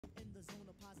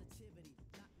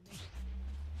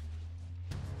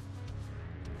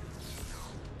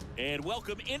And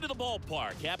welcome into the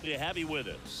ballpark. Happy to have you with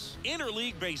us.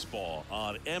 Interleague baseball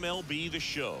on MLB The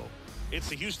Show. It's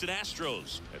the Houston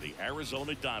Astros and the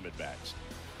Arizona DiamondBacks.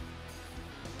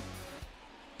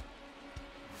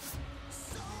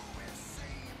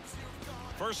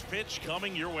 First pitch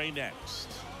coming your way next.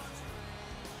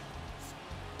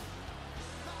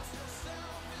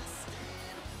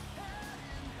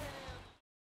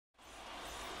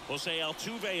 Jose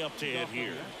Altuve up to hit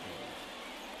here.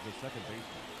 The second baseman,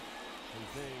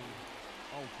 Jose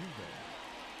Altuve.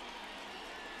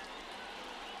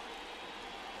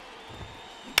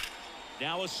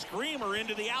 Now a screamer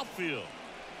into the outfield.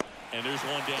 And there's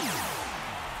one down.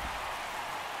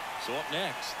 So up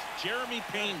next, Jeremy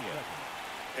Pena.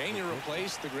 Pena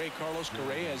replaced the great Carlos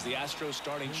Correa as the Astros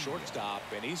starting shortstop,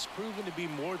 and he's proven to be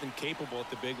more than capable at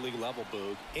the big league level,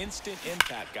 Boog. Instant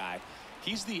impact guy.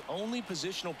 He's the only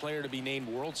positional player to be named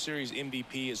World Series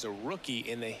MVP as a rookie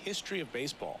in the history of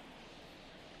baseball.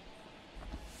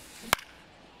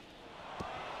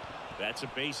 That's a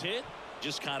base hit.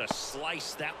 Just kind of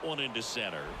sliced that one into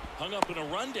center. Hung up in a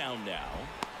rundown now.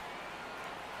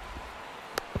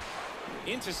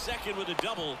 Into second with a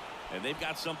double, and they've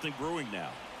got something brewing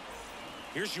now.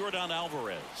 Here's Yordan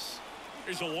Alvarez.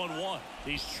 Here's a 1-1.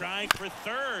 He's trying for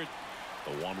third.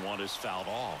 The 1-1 is fouled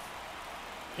off.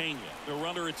 Pena, the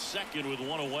runner at second with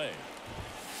one away.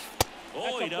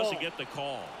 Oh, he doesn't get the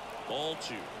call. Ball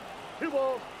 2. 2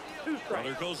 balls, 2 strikes.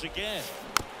 Runner goes again.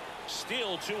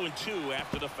 Still 2-2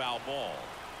 after the foul ball.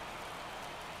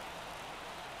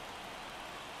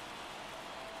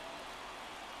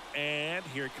 And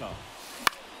here it comes.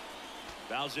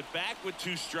 Fouls it back with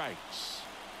 2 strikes.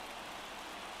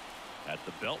 At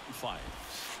the belt and fires.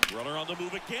 Runner on the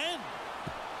move again.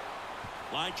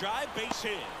 Line drive, base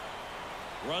hit.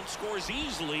 Run scores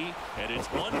easily, and it's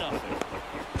 1-0.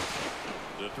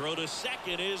 The throw to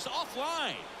second is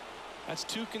offline. That's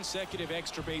 2 consecutive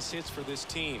extra base hits for this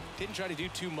team. Didn't try to do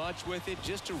too much with it,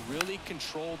 just a really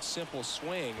controlled, simple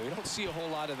swing. We don't see a whole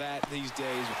lot of that these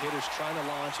days with hitters trying to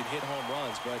launch and hit home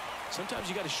runs, but sometimes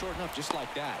you got to shorten up just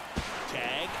like that.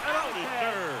 Tag out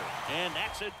at third, and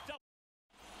that's a double.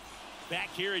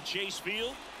 Back here at Chase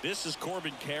Field, this is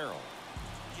Corbin Carroll.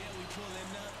 Yeah, we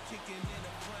pulling up, kicking in the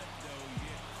front though.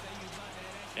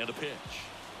 Yeah, and a pitch.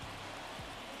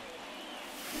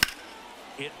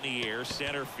 Hit in the air,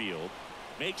 center field.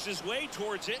 Makes his way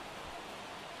towards it.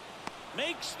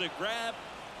 Makes the grab.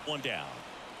 1 down.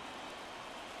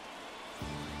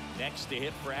 Next to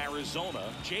hit for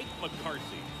Arizona, Jake McCarthy.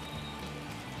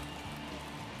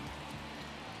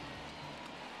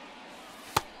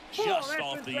 Just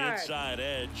off the inside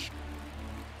edge.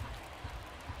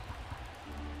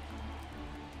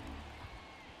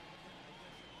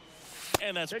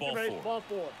 And that's ball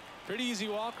 4. Pretty easy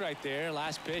walk right there.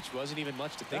 Last pitch wasn't even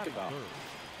much to think about.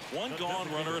 One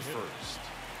gone, runner at first.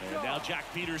 And now Jack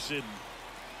Peterson.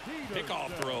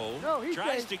 Pickoff throw.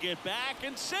 Tries to get back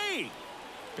and see.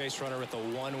 Base runner with a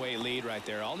one-way lead right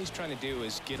there. All he's trying to do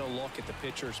is get a look at the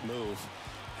pitcher's move.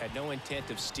 Had no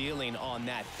intent of stealing on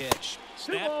that pitch.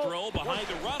 Snap throw behind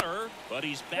the runner, but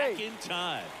he's back in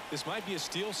time. This might be a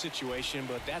steal situation,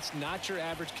 but that's not your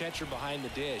average catcher behind the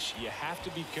dish. You have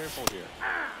to be careful here.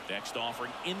 Next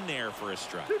offering in there for a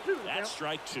strike. That's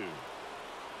strike 2.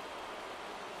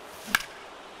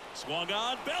 Swung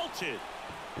on, belted.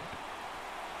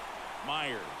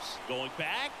 Myers going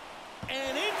back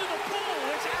and into the pool.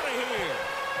 It's out of here.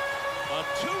 A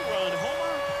 2-run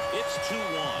homer. It's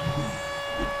 2-1.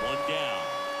 1 down.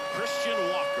 Christian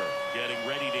Walker getting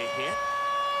ready to hit.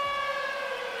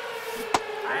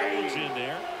 That one's in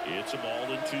there. It's a ball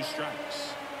and 2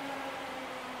 strikes.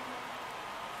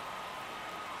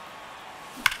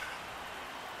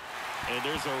 And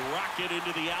there's a rocket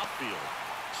into the outfield.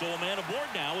 So a man aboard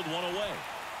now with 1 away.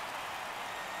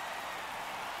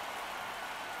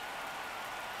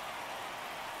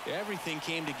 Everything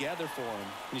came together for him.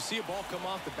 When you see a ball come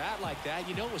off the bat like that,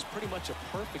 you know it was pretty much a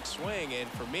perfect swing. And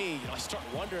for me, I start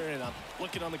wondering, and I'm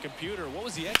looking on the computer, what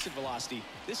was the exit velocity?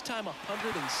 This time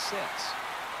 106.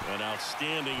 An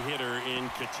outstanding hitter in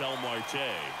Ketel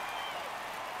Marte.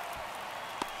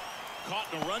 Caught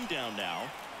in a rundown now.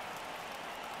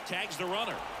 Tags the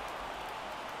runner.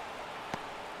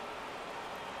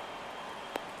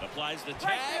 Applies the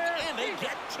tag, and they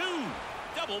get 2.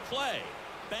 Double play.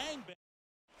 Bang, bang.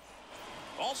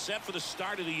 All set for the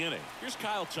start of the inning. Here's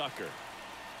Kyle Tucker.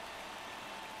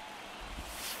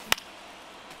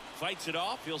 Fights it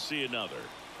off. He'll see another.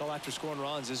 Well, after scoring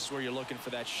runs, this is where you're looking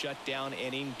for that shutdown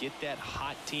inning. Get that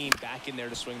hot team back in there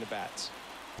to swing the bats.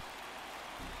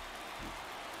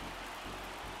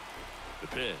 The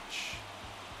pitch.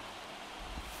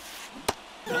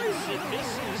 Cuts and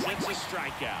misses. It's a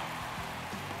strikeout.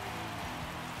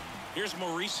 Here's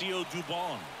Mauricio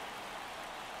Dubon.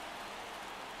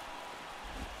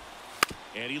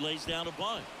 And he lays down a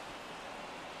bunt.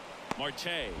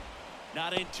 Marte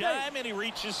not in time, and he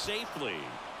reaches safely.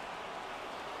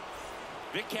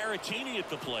 Vic Caratini at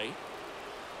the plate.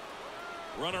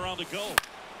 Runner on the go.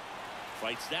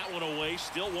 Fights that one away.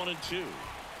 Still 1-2.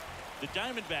 The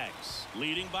Diamondbacks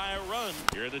leading by a run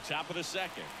here at the top of the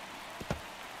second.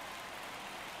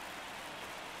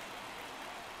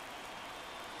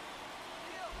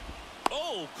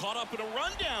 Oh, caught up in a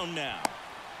rundown now.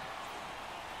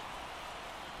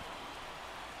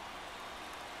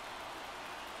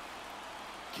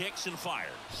 Kicks and fires.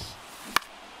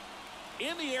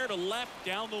 In the air to left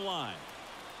down the line.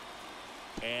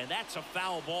 And that's a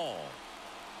foul ball.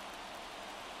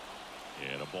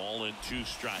 And a ball and 2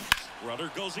 strikes. Runner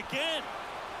goes again.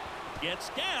 Gets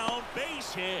down.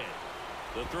 Base hit.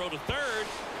 The throw to third.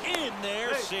 In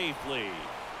there safely.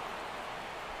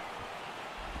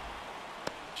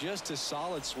 Just a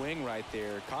solid swing right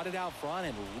there. Caught it out front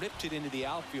and ripped it into the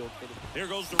outfield. Here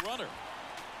goes the runner.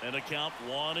 And a count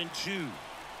 1-2.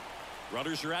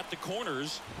 Runners are at the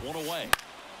corners. 1 away.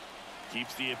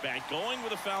 Keeps the at-bat going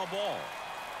with a foul ball.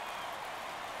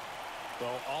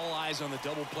 Well, all eyes on the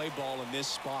double play ball in this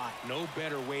spot. No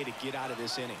better way to get out of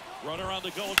this inning. Runner on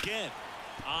the go again.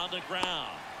 On the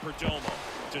ground. Perdomo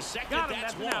to second. Got him,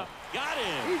 That's that's one. out. Got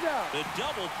him. He's out. The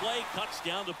double play cuts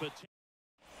down the potential.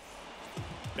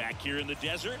 Back here in the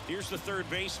desert, here's the third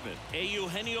baseman,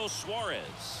 Eugenio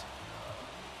Suarez.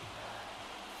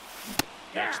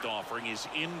 Next offering is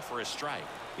in for a strike.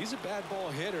 He's a bad ball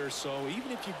hitter, so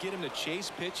even if you get him to chase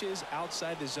pitches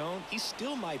outside the zone, he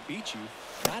still might beat you.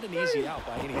 Not an easy out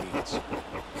by any means.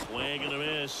 Swing and a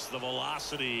miss. The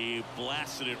velocity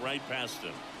blasted it right past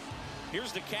him.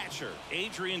 Here's the catcher,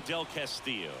 Adrian Del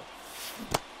Castillo.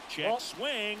 Check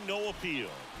swing, no appeal.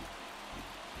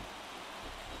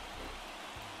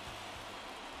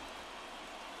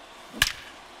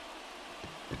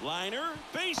 Liner,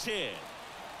 base hit.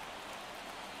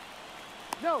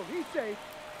 No, he's safe.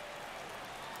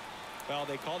 Well,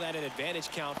 they call that an advantage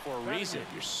count for a reason.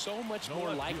 You're so much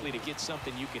more likely to get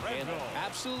something you can handle.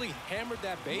 Absolutely hammered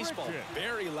that baseball.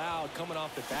 Very loud coming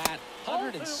off the bat.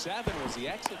 107 was the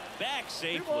exit. Back 2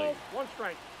 safely. balls, 1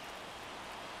 strike.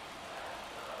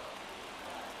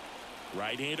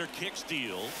 Right-hander kick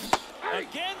steals.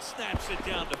 Again snaps it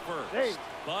down to first. Hey.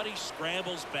 But he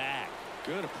scrambles back.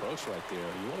 Good approach right there.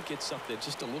 You want to get something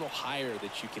just a little higher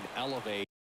that you can elevate.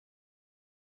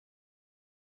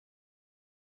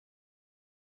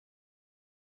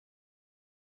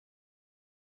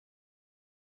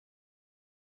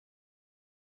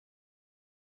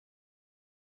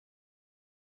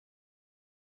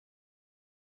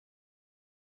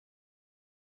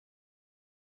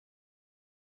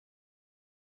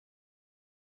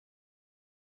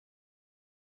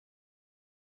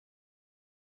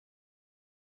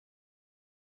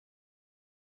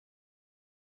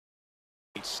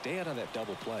 Stay out of that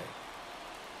double play.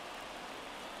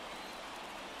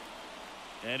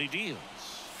 And he deals.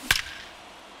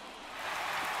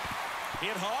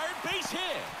 Hit hard, base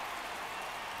hit.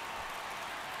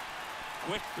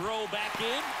 Quick throw back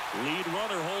in. Lead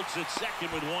runner holds it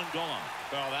second with 1 gone.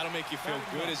 Well, that'll make you feel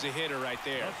good as a hitter right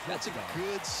there. That's a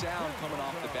good sound coming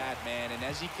off the bat, man. And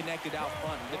as he connected out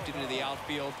front and lifted into the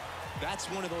outfield, that's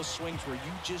one of those swings where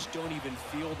you just don't even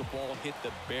feel the ball hit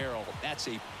the barrel. That's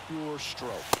a pure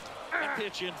stroke. A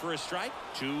pitch in for a strike.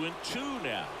 2-2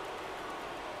 now.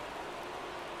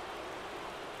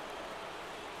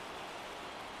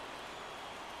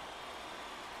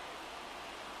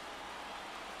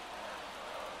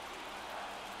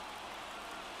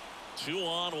 Two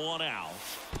on, 1 out.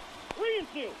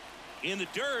 3-2. In the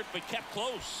dirt, but kept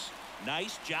close.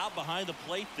 Nice job behind the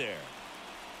plate there.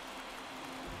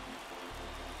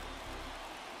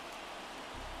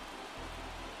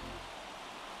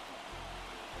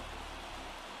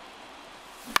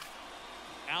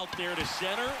 Out there to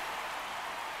center.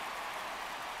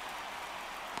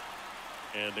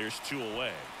 And there's 2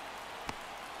 away.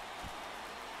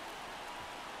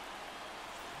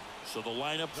 So the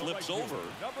lineup flips over.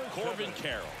 Corbin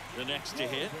Carroll, the next to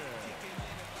hit.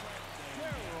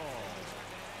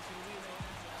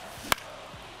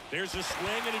 There's a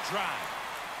swing and a drive.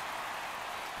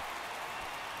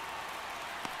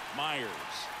 Myers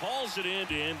hauls it in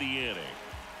to end the inning.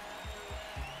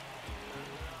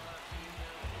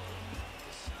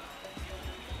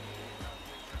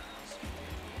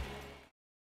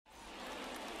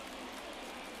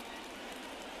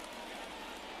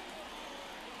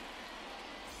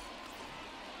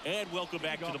 And welcome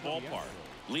back to the ballpark.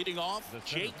 Leading off,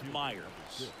 Jake Myers.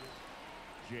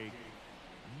 Jake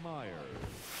Myers.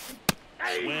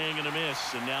 Swing and a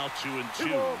miss, and now 2-2. 2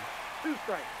 balls, 2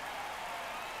 strikes.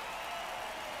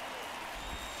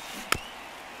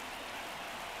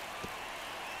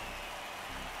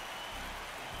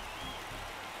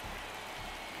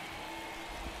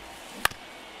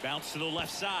 Bounce to the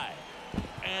left side,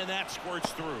 and that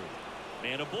squirts through.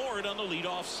 Man aboard on the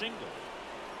leadoff single.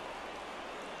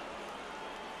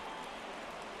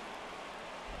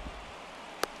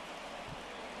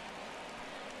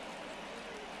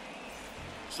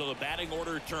 So the batting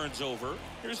order turns over.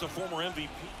 Here's the former MVP.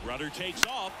 Runner takes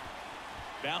off.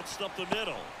 Bounced up the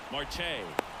middle. Marte,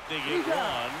 they get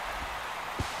one.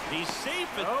 He's safe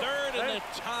at third, and the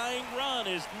tying run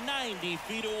is 90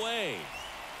 feet away.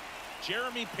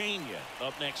 Jeremy Pena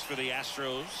up next for the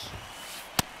Astros.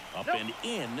 Up and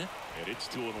in, and it's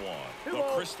 2-1. But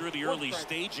Chris, through the early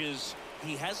stages,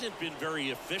 he hasn't been very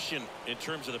efficient in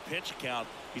terms of the pitch count.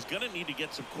 He's going to need to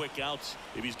get some quick outs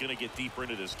if he's going to get deeper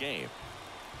into this game.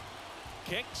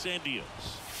 Kicks and deals.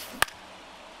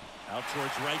 Out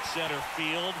towards right center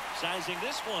field. Sizing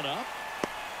this one up.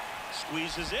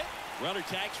 Squeezes it. Runner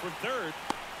tags from third.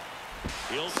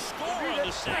 He'll score on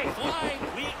the sac fly.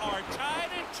 We are tied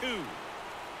at 2.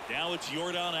 Now it's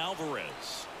Yordan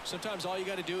Alvarez. Sometimes all you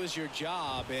got to do is your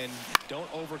job and don't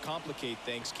overcomplicate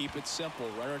things. Keep it simple.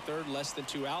 Runner at third, less than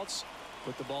 2 outs.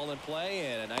 Put the ball in play,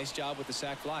 and a nice job with the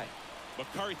sac fly.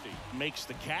 McCarthy makes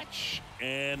the catch,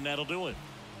 and that'll do it.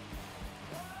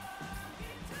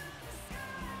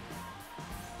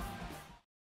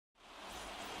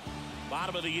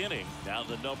 Bottom of the inning. Now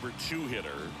the number 2 hitter,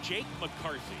 Jake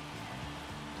McCarthy.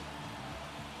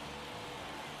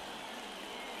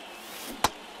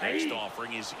 Next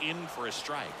offering is in for a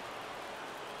strike.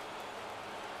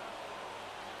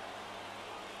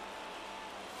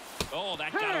 Oh,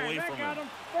 that got away from him.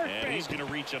 And he's going to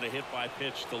reach on a hit by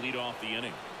pitch to lead off the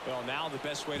inning. Well, now the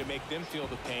best way to make them feel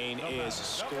the pain is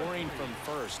scoring from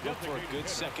first. Look for a good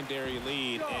secondary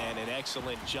lead and an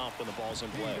excellent jump when the ball's in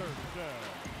play.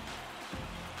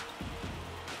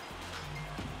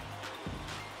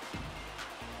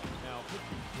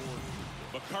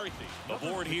 McCarthy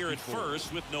aboard here at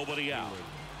first with nobody out.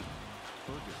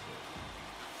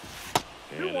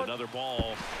 And another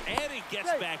ball, and he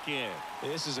gets back in.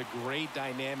 This is a great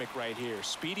dynamic right here.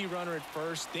 Speedy runner at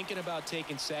first, thinking about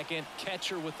taking second.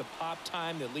 Catcher with the pop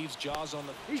time that leaves Jaws on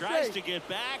the... Tries to get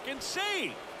back and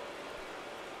save.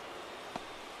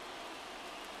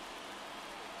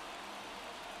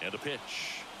 And a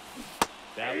pitch.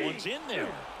 That one's in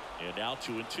there. And now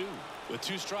 2-2. With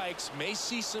 2 strikes, may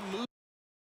see some movement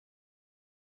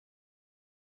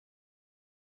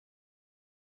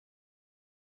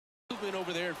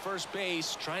over there at first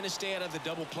base, trying to stay out of the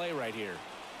double play right here.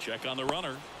 Check on the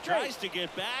runner. Tries to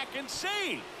get back and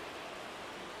save.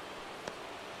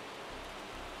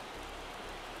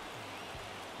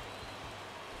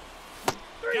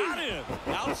 Got him.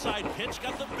 Outside pitch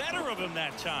got the better of him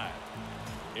that time.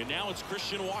 And now it's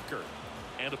Christian Walker.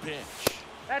 And a pitch.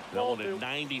 That's That ball one 2. at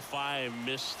 95,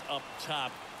 missed up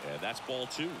top. And that's ball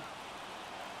 2.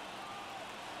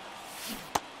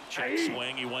 Check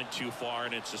swing. He went too far,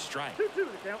 and it's a strike. 2-2 to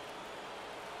count.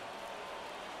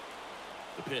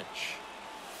 The pitch.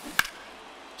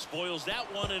 Spoils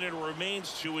that one, and it remains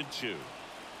 2-2.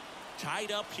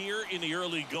 Tied up here in the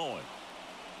early going.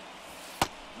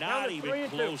 Not even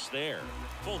close there.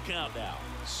 Full count now.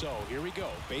 So here we go.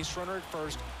 Base runner at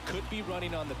first, could be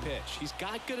running on the pitch. He's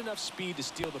got good enough speed to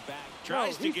steal the bag.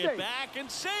 Tries to get back and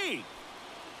save.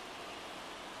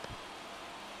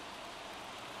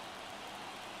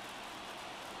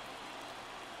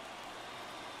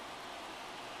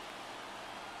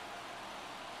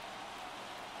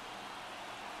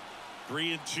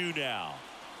 Three and 2 now.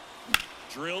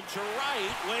 Drilled to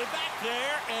right, way back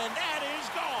there, and that is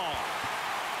gone.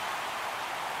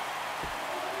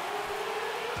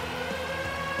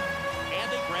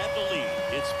 And they grab the lead.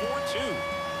 It's 4-2.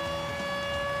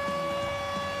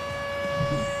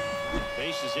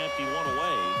 Base is empty, 1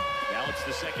 away. Now it's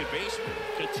the second baseman,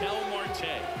 Ketel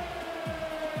Marte.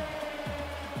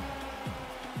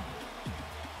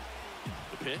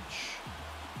 The pitch.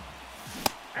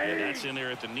 And that's in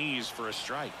there at the knees for a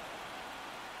strike.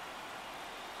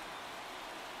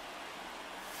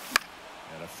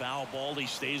 And a foul ball. He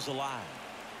stays alive.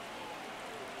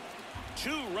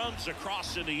 2 runs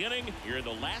across in the inning here in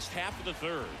the last half of the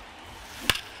third.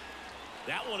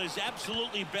 That one is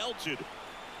absolutely belted.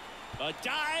 A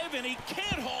dive, and he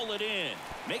can't haul it in.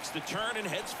 Makes the turn and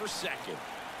heads for second.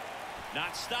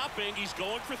 Not stopping. He's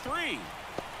going for 3.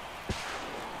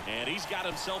 And he's got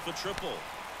himself a triple.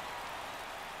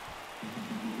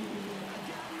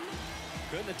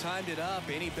 Couldn't have timed it up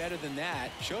any better than that.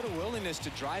 Showed a willingness to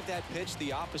drive that pitch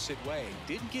the opposite way.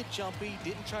 Didn't get jumpy,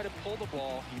 didn't try to pull the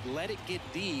ball. He let it get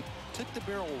deep, took the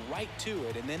barrel right to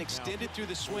it, and then extended through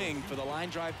the swing for the line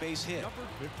drive base hit. Number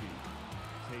 50,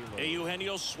 Taylor.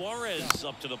 Eugenio Suarez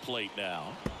up to the plate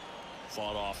now.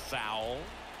 Fought off foul.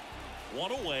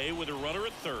 One away with a runner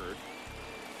at third.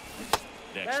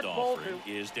 Next Bad ball offering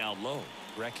is down low.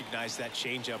 Recognize that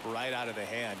changeup right out of the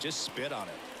hand. Just spit on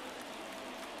it.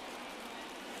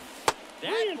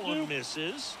 That one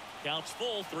misses. Counts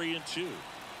full, 3-2.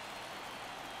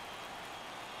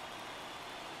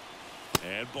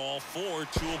 And ball 4,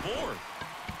 2 aboard.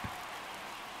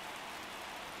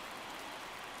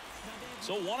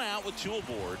 So 1 out with 2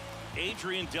 aboard.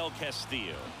 Adrian Del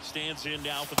Castillo stands in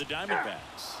now for the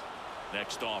Diamondbacks.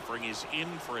 Next offering is in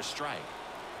for a strike.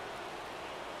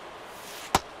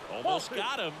 Almost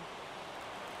got him.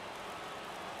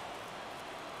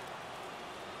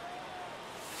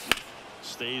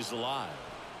 Stays alive.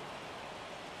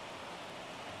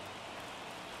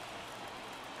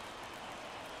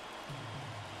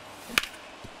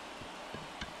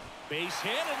 Base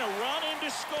hit and a run in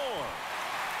to score.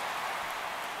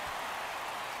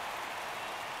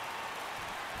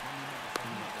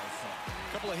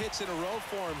 Couple of hits in a row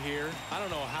for him here. I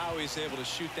don't know how he's able to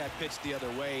shoot that pitch the other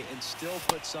way and still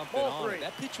put something on it.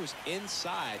 That pitch was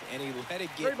inside and he let it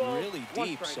get really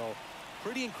deep. So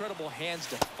pretty incredible hands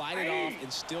to fight it off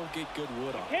and still get good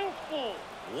wood on it.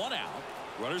 1 out.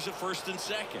 Runners at first and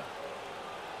second.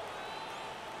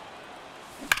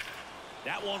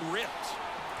 That one ripped.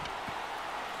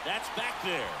 That's back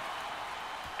there.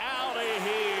 Out of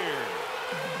here.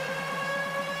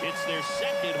 It's their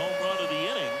second home run of the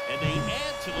inning, and they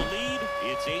add to the lead.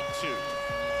 It's 8-2.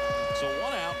 So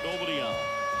 1 out, nobody on.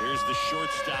 Here's the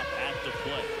shortstop at the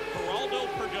plate, Geraldo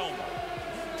Perdomo.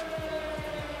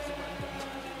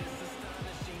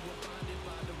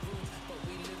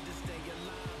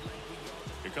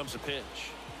 Here comes a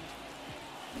pitch.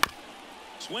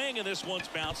 Swing, and this one's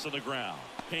bounced on the ground.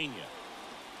 Pena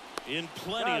in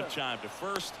plenty of time to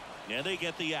first, and they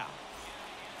get the out.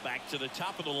 Back to the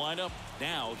top of the lineup.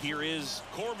 Now here is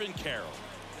Corbin Carroll.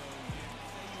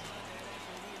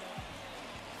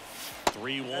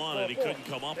 3-1, and he couldn't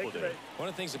come up with it. One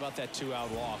of the things about that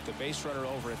 2-out walk, the base runner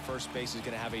over at first base is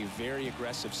going to have a very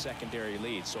aggressive secondary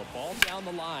lead. So a ball down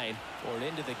the line or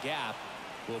into the gap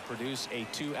will produce a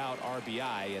 2-out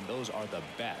RBI, and those are the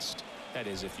best. That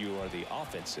is, if you are the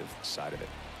offensive side of it.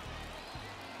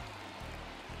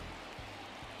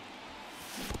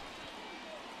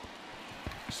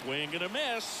 Swing and a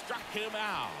miss. Struck him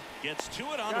out. Gets to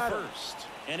it on the first.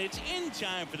 And it's in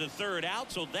time for the 3rd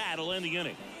out, so that'll end the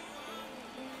inning.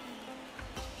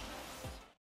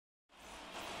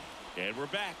 And we're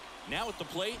back. Now at the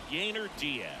plate, Yainer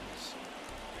Diaz.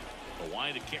 The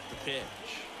wind to kick the pitch.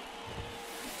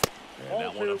 And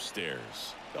that one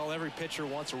upstairs. Well, every pitcher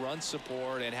wants a run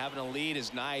support, and having a lead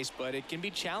is nice, but it can be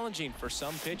challenging for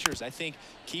some pitchers. I think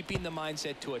keeping the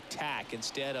mindset to attack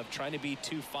instead of trying to be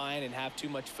too fine and have too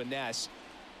much finesse.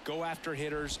 Go after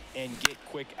hitters and get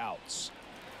quick outs.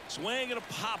 Swing and a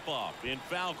pop-up in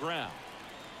foul ground.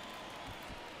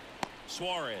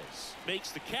 Suarez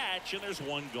makes the catch, and there's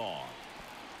one gone.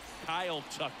 Kyle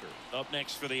Tucker up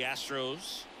next for the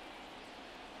Astros.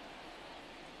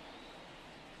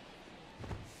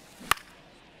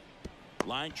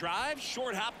 Line drive,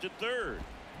 short hop to third.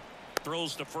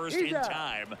 Throws to first in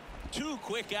time. 2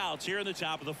 quick outs here in the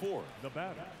top of the 4th. The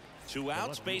batter. 2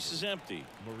 outs, base is empty.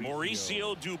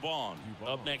 Mauricio Dubon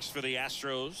up next for the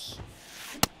Astros.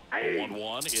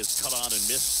 1-1 is cut on and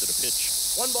missed to the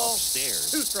pitch. 1 ball,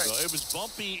 upstairs. 2 strikes. So it was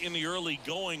bumpy in the early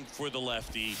going for the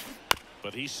lefty,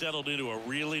 but he settled into a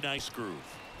really nice groove.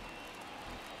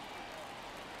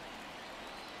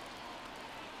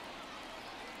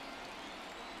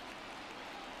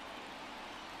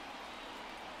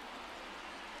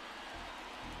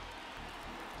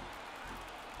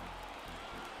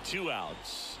 Two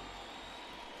outs.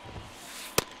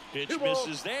 Pitch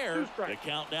misses there. The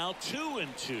count now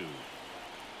 2-2.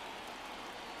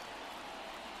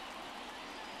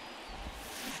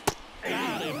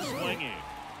 Got him swinging.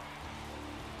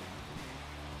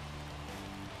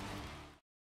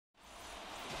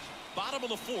 Bottom of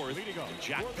the 4th.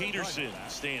 Jack Peterson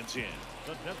stands in.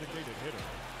 The designated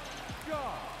hitter.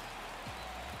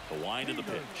 The wind of the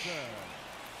pitch.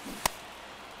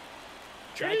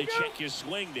 Tried to check his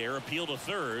swing there, appeal to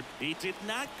third. He did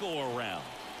not go around.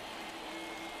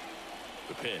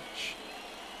 The pitch.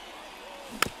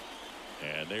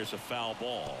 And there's a foul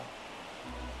ball.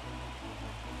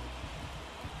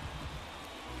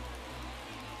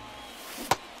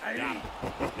 Got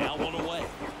him. Now one away.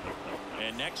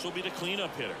 And next will be the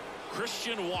cleanup hitter,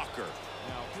 Christian Walker.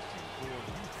 Now pitching for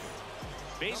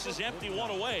Houston. Base is empty, one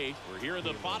away. We're here in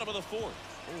the bottom of the fourth.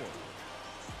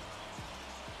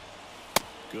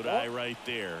 Good eye right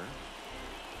there.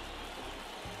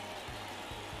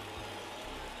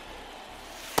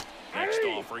 Next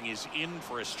offering is in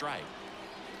for a strike.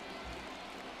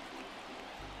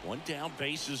 One down,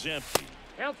 base is empty.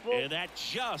 And that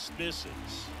just misses.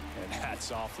 And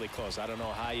that's awfully close. I don't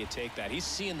know how you take that. He's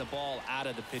seeing the ball out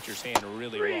of the pitcher's hand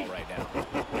really well right now.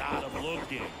 Got him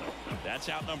looking. That's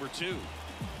out number 2.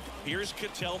 Here's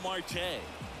Ketel Marte.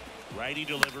 Righty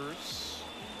delivers.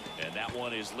 And that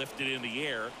one is lifted in the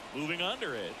air. Moving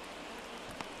under it.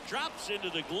 Drops into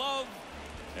the glove.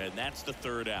 And that's the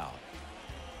 3rd out.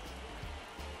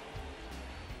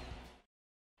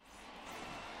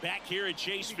 Back here at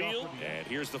Chase Field. And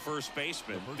here's the first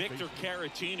baseman, Victor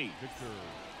Caratini.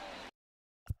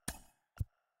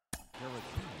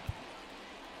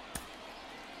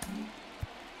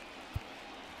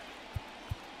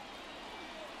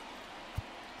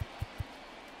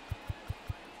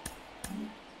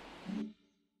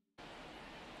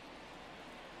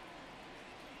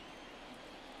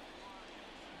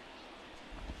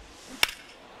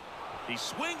 He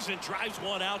swings and drives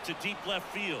one out to deep left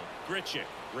field. Grichuk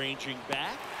ranging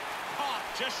back. Caught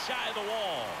just shy of the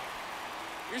wall.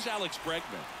 Here's Alex Bregman.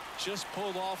 Just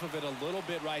pulled off of it a little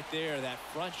bit right there. That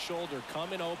front shoulder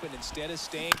coming open instead of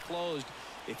staying closed.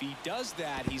 If he does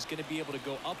that, he's going to be able to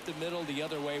go up the middle the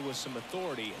other way with some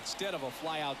authority instead of a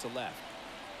fly out to left.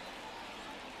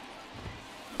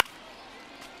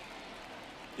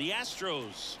 The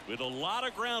Astros with a lot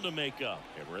of ground to make up.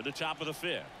 And we're at the top of the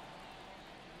 5th.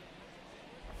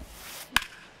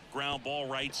 Ground ball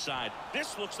right side.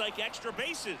 This looks like extra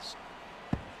bases.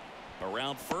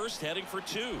 Around first, heading for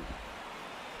 2.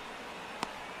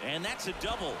 And that's a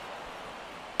double.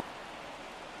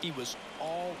 He was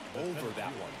all over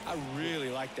that one. I really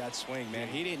like that swing, man.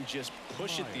 He didn't just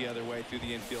push it the other way through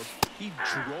the infield. He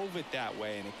drove it that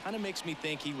way, and it kind of makes me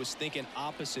think he was thinking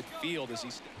opposite field as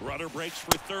he's. Runner breaks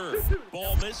for 3rd.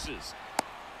 Ball misses.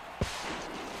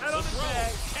 The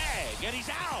throw. Tag, and he's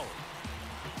out.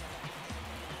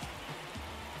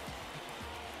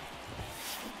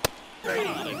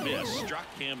 On a miss,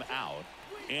 struck him out.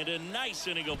 And a nice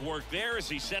inning of work there as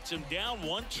he sets him down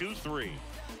 1-2-3.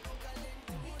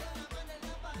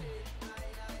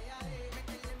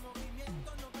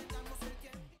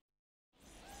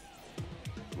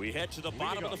 We head to the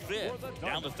bottom of the 5th.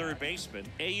 Down the 3rd baseman,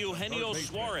 Eugenio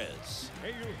Suarez.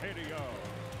 Eugenio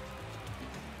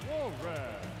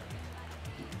Suarez.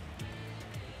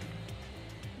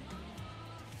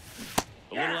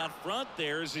 A little out front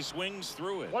there as he swings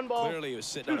through it. One ball. Clearly he was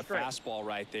sitting on a fastball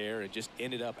right there and just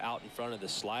ended up out in front of the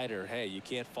slider. Hey, you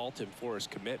can't fault him for his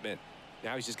commitment.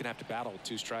 Now he's just gonna have to battle with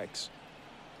 2 strikes.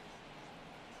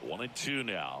 1-2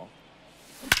 now.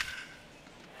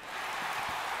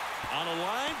 On a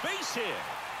line, base hit.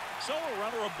 So a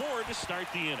runner aboard to start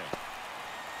the inning.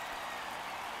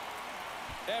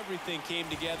 Everything came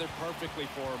together perfectly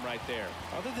for him right there.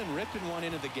 Other than ripping one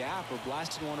into the gap or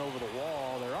blasting one over the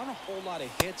wall, there aren't a whole lot of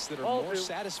hits that are more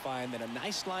satisfying than a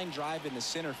nice line drive into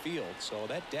center field. So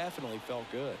that definitely felt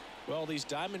good. Well, these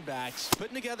Diamondbacks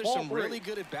putting together some really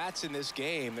good at-bats in this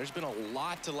game. There's been a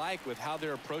lot to like with how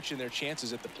they're approaching their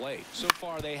chances at the plate. So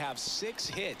far, they have 6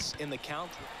 hits in the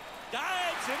count.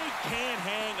 Dives, and he can't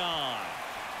hang on.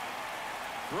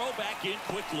 Throw back in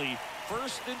quickly.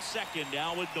 1st and 2nd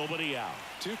now with nobody out.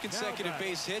 2 consecutive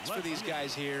base hits for these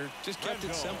guys here. Just kept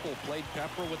it simple. Played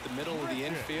pepper with the middle of the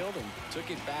infield and took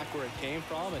it back where it came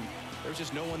from, and there's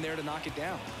just no one there to knock it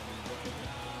down.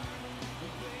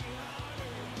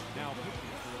 Now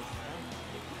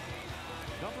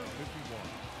number 51.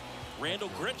 Randall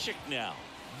Grichuk now.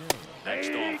 Next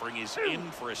offering is in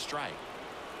for a strike.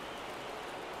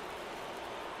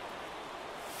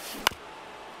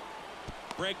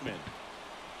 Bregman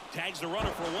tags the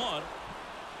runner for 1.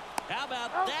 How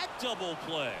about that double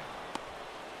play?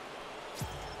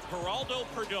 Geraldo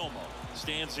Perdomo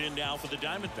stands in now for the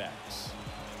Diamondbacks.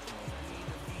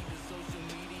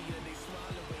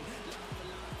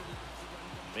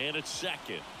 Man at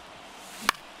 2nd.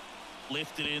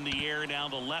 Lifted in the air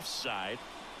down the left side.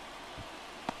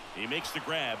 He makes the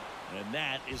grab, and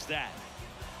that is that.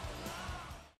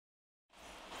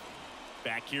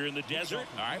 Back here in the desert.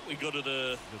 All right, we go to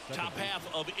the top half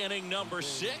of inning number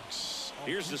 6.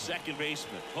 Here's the 2nd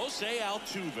baseman, Jose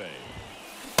Altuve.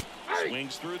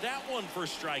 Swings through that one for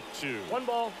strike 2. 1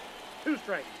 ball, 2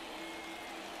 strikes.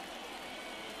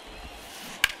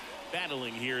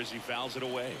 Battling here as he fouls it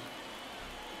away.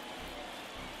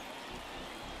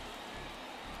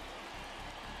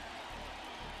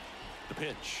 The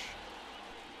pitch.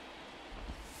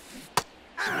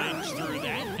 Swings through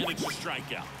that, and it's a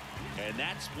strikeout. And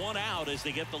that's one out as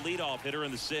they get the leadoff hitter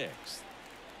in the sixth.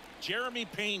 Jeremy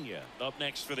Pena up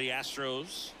next for the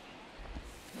Astros.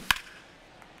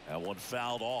 That one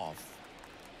fouled off.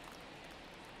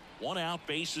 One out,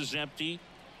 bases empty.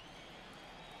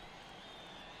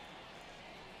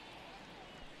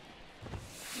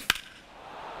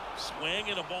 Swing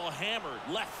and a ball hammered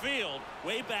left field,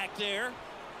 way back there,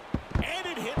 and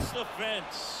it hits the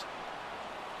fence.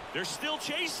 They're still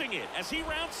chasing it as he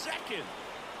rounds second,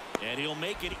 and he'll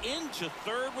make it into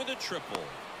third with a triple.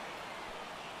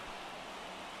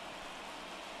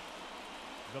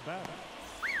 The batter.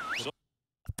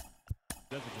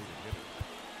 Designated hitter,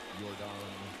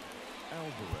 Yordan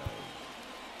Alvarez.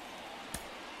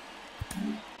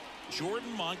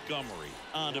 Jordan Montgomery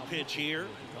on to pitch here.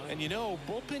 And you know,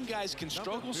 bullpen guys can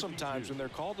struggle sometimes when they're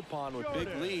called upon with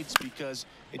big leads because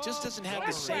it just doesn't have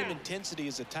the same intensity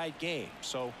as a tight game.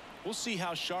 So we'll see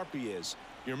how sharp he is.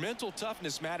 Your mental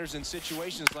toughness matters in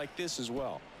situations like this as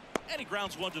well. And he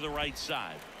grounds one to the right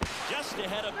side. Just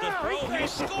ahead of the throw, he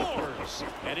scores.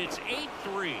 And it's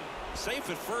 8-3. Safe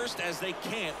at first as they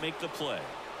can't make the play.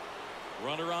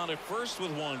 Runner on at first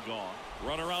with one gone.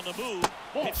 Runner on the move.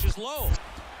 Pitches low.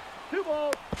 2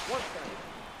 balls, 1 strike.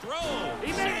 Throw.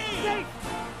 He made it safe.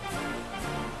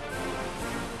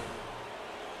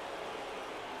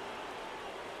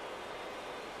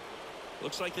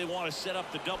 Looks like they want to set up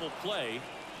the double play.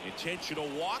 Intentional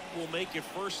walk will make it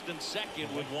first and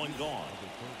second with one gone.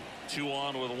 2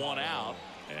 on with 1 out.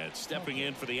 And stepping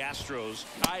in for the Astros,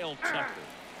 Kyle Tucker.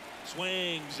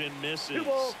 Swings and misses.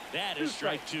 That is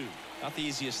strike 2. Not the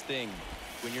easiest thing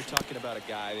when you're talking about a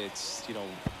guy that's, you know,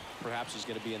 perhaps is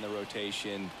going to be in the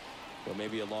rotation, or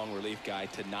maybe a long relief guy,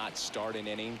 to not start an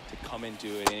inning, to come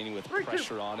into an inning with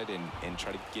pressure on it and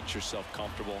try to get yourself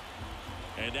comfortable.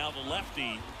 And now the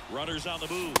lefty, runners on the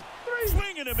move.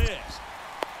 Swing and a miss.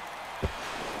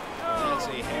 That's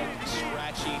a head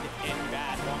scratching and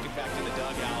bat walking back to the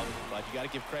dugout. But you got to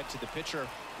give credit to the pitcher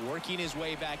working his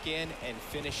way back in and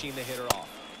finishing the hitter off.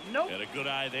 Nope. And a good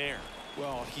eye there.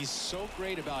 Well, he's so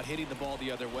great about hitting the ball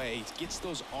the other way. He gets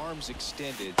those arms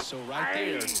extended. So right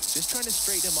there, just trying to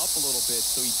straighten him up a little bit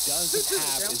so he doesn't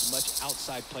have as much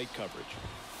outside plate coverage.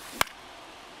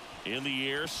 In the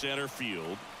air, center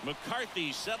field.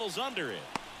 McCarthy settles under it.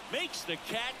 Makes the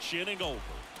catch, inning over.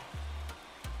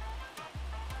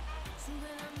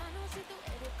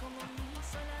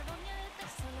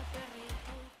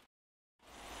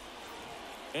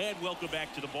 And welcome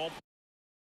back to the ball.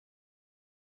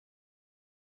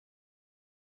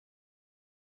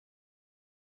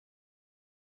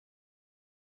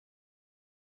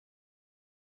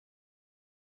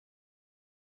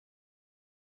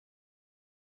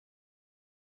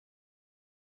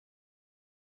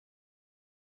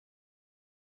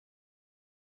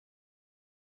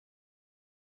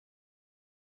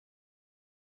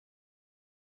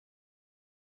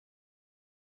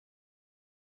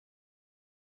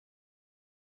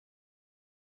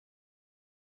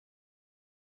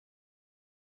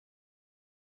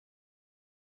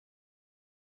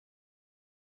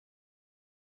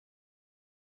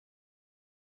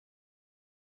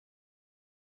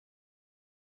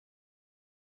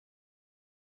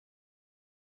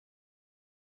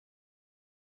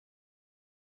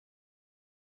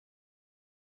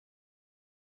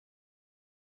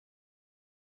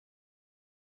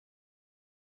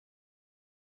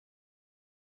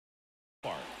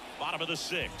 Bottom of the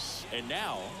 6th, and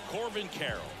now Corbin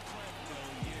Carroll.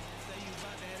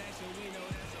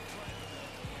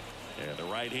 And the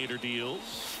right-hander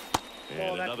deals,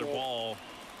 and another ball.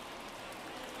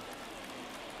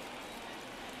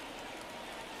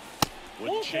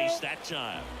 Wouldn't chase that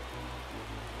time.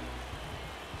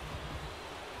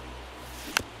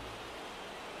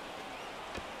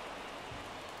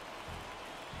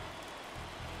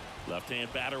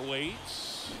 Left-hand batter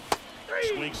waits.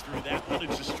 Swings through that one.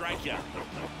 It's a strikeout.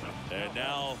 And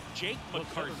now Jake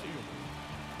McCarthy.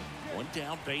 One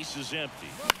down, base is empty.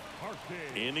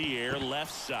 In the air,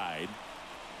 left side.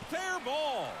 Fair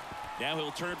ball. Now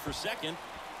he'll turn for second.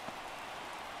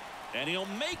 And he'll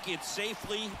make it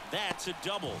safely. That's a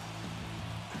double.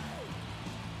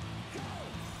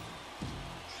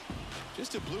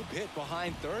 Just a bloop hit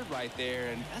behind third right there,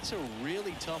 and that's a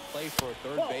really tough play for a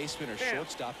third baseman or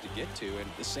shortstop to get to, and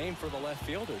the same for the left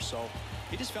fielder. So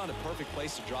he just found a perfect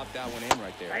place to drop that one in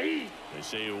right there. They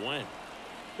say it went.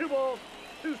 2 balls,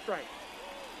 2 strikes.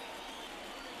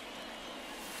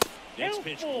 Next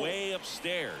pitch way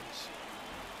upstairs.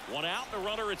 One out, and a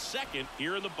runner at second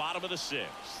here in the bottom of the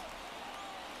 6th.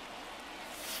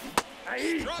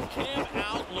 Struck him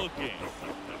out looking.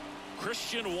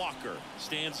 Christian Walker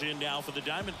stands in now for the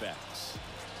Diamondbacks.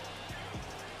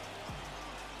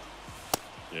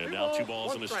 And now 2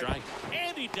 balls and a strike.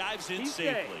 And he dives in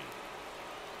safely.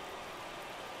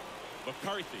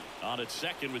 McCarthy on at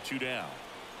second with 2 down.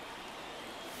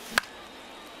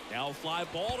 Now a fly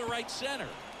ball to right center.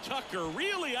 Tucker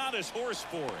really on his horse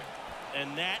for it.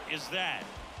 And that is that.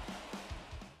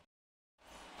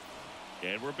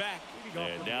 And we're back.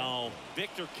 And now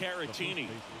Victor Caratini.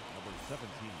 Number 17,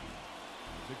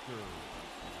 Victor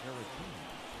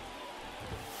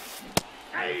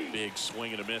Caratini. Big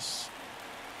swing and a miss.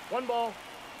 1 ball,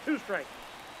 2 strikes.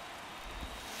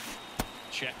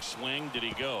 Check swing. Did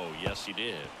he go? Yes, he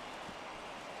did.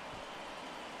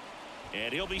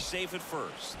 And he'll be safe at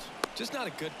first. Just not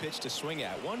a good pitch to swing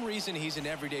at. One reason he's an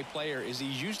everyday player is he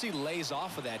usually lays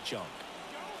off of that junk.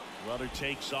 Runner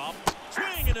takes off.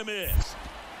 Swing and a miss.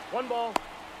 1 ball,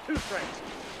 2 strikes.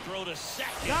 Throw to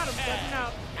second. Got him, second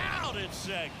out. Out at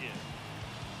second.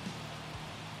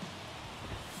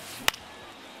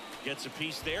 Gets a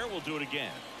piece there. We'll do it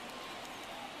again.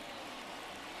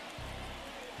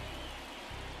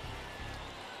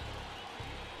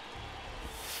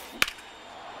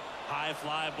 High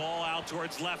fly ball out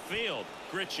towards left field.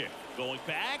 Grichuk going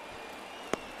back.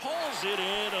 Pulls it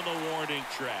in on the warning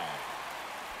track.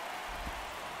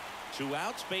 2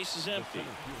 outs, base is empty.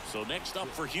 So next up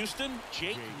for Houston,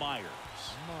 Jake Myers.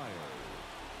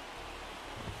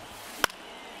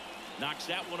 Knocks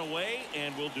that one away,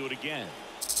 and we'll do it again.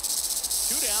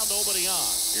 2 down, nobody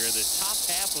on. Here in the top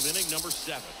half of inning number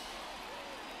 7.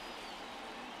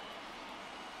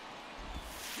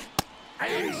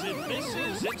 As it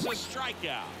misses, it's a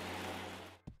strikeout.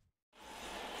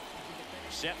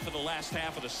 Set for the last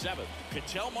half of the 7th.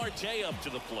 Ketel Marte up to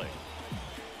the plate.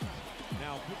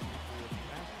 Now pitching for the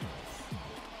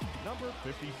Astros, number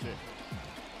 56,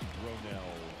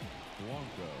 Ronel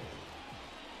Blanco.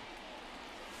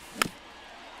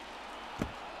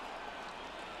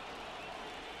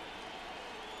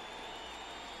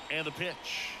 And the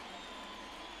pitch.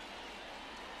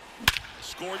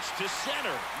 Scorched to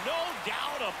center. No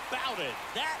doubt about it.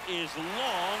 That is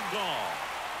long gone.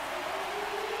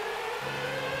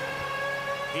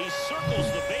 He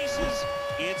circles the bases.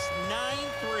 It's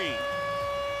 9-3.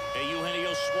 And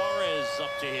Eugenio Suarez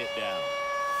up to hit down.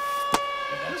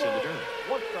 And that's in the dirt.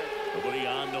 1 strike. Nobody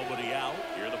on, nobody out.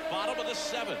 Here at the bottom of the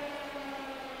 7th.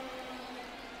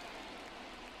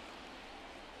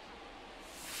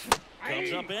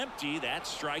 Comes up empty. That's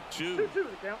strike 2. 2-2 the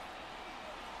count.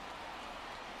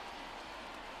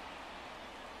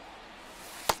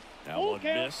 That one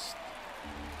missed.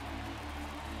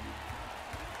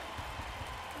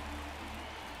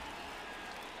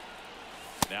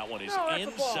 That one is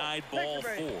inside ball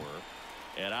 4.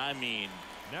 And I mean,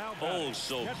 oh,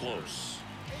 so close.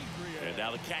 And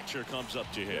now the catcher comes up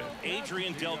to him.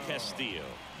 Adrian Del Castillo.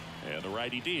 And the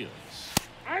righty deals.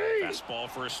 Fastball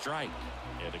for a strike.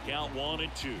 And the count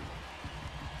 1-2.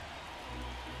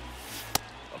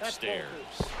 Upstairs.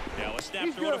 Now a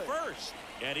snap throw to first.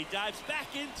 And he dives back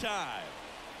in time.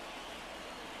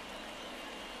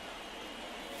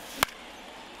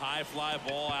 High fly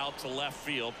ball out to left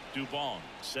field. Dubon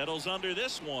settles under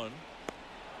this one.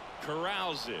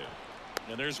 Corrals it.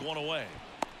 And there's one away.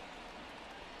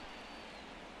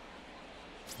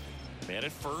 Man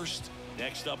at first.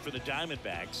 Next up for the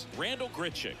Diamondbacks, Randall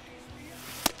Grichuk.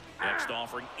 Next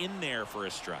offering in there for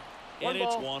a strike. And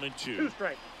it's 1-2. 2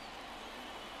 strikes.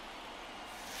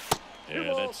 And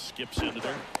that skips into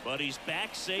there. But he's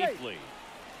back safely.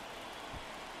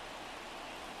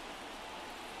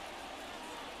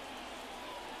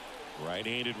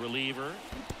 Right-handed reliever.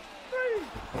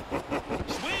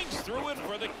 Swings through it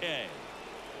for the K.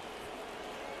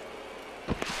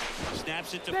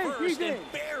 Snaps it to first and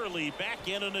barely back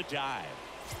in on a dive.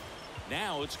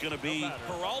 Now it's going to be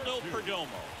Geraldo Perdomo.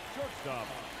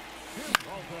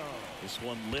 This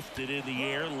one lifted in the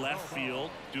air, left field.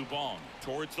 Dubon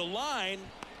towards the line.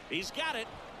 He's got it.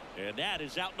 And that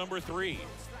is out number 3.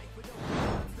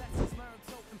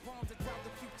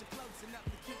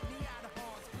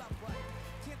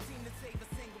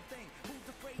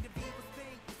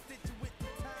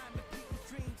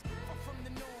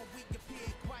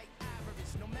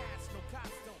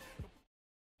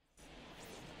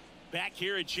 Back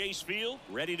here at Chase Field,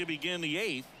 ready to begin the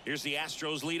 8th. Here's the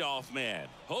Astros leadoff man,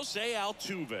 Jose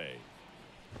Altuve.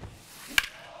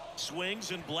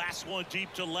 Swings and blasts one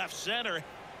deep to left center.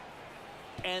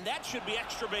 And that should be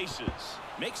extra bases.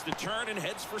 Makes the turn and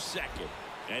heads for second.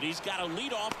 And he's got a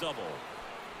leadoff double.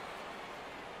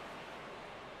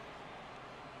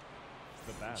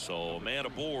 So a man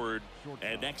aboard,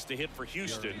 and next to hit for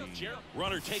Houston.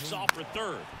 Runner takes off for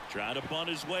third, trying to bunt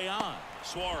his way on.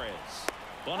 Suarez.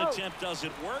 Bunt attempt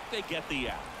doesn't work. They get the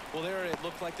out. Well, there it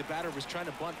looked like the batter was trying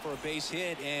to bunt for a base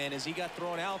hit, and as he got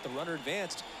thrown out, the runner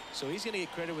advanced, so he's going to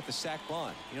get credit with the sac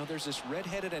bunt. You know, there's this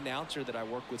red-headed announcer that I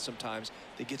work with sometimes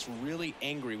that gets really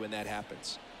angry when that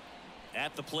happens.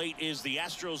 At the plate is the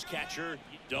Astros catcher.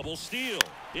 Double steal.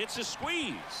 It's a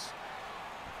squeeze.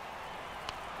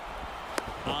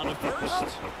 On to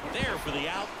first. There for the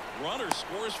out. Runner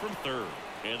scores from third.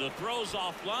 And the throw's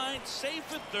offline. Safe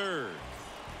at third.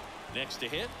 Next to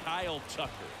hit, Kyle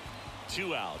Tucker.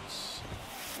 2 outs.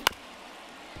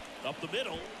 Up the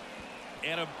middle.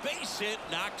 And a base hit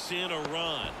knocks in a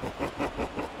run.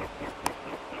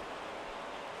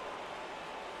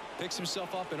 Picks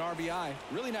himself up an RBI.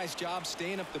 Really nice job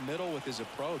staying up the middle with his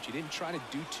approach. He didn't try to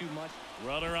do too much.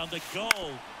 Runner on the go.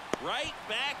 Right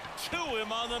back to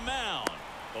him on the mound.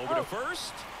 Over to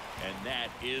first. And that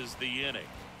is the inning.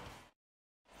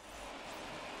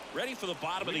 Ready for the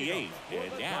bottom of the 8th.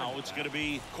 And now it's going to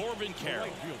be Corbin Carroll.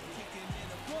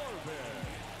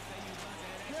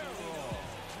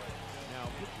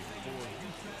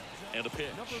 And a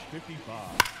pitch. Number 55,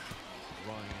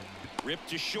 Ryan. Ripped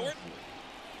to short.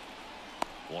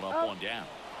 1 up, 1 down.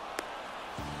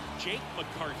 Jake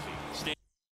McCarthy.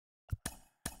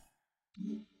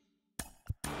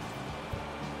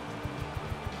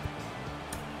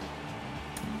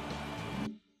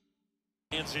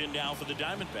 Stands in now for the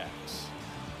Diamondbacks.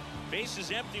 Base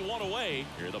is empty, 1 away.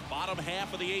 Here the bottom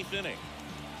half of the 8th inning.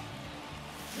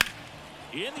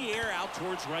 In the air, out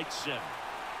towards right center.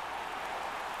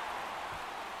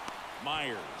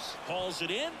 Myers hauls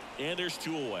it in, and there's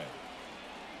 2 away.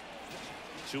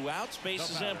 2 outs, base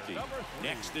is empty.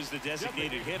 Next is the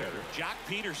designated hitter, Jock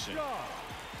Peterson.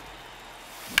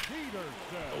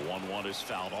 The 1-1 is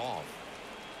fouled off.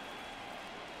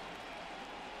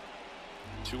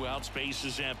 2 outs, base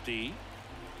is empty.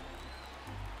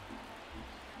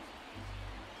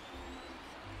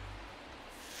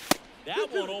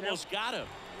 That one almost got him.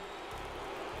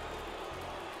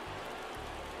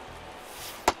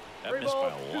 That missed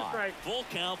by a lot. Full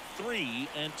count,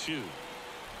 3-2.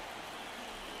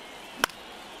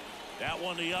 That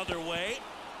one the other way.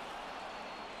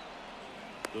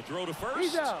 The throw to first.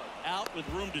 He's out. Out with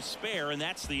room to spare, and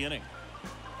that's the inning.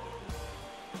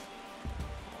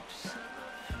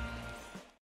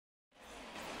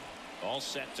 All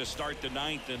set to start the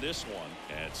 9th in this one.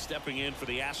 And stepping in for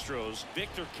the Astros,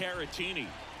 Victor Caratini.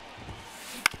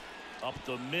 Up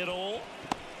the middle.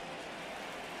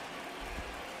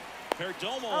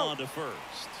 Perdomo on to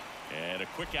first. And a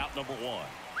quick out, number 1.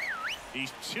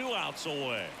 He's 2 outs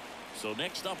away. So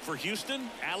next up for Houston,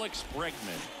 Alex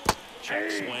Bregman. Check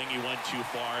swing. He went too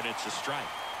far, and it's a strike.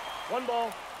 1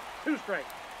 ball, 2 strikes.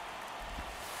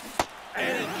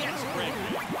 And it gets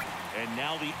Bregman. And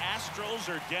now the Astros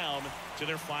are down to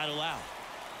their final out.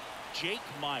 Jake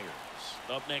Myers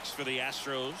up next for the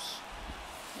Astros.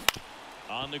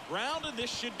 On the ground, and this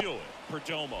should do it.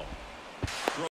 Perdomo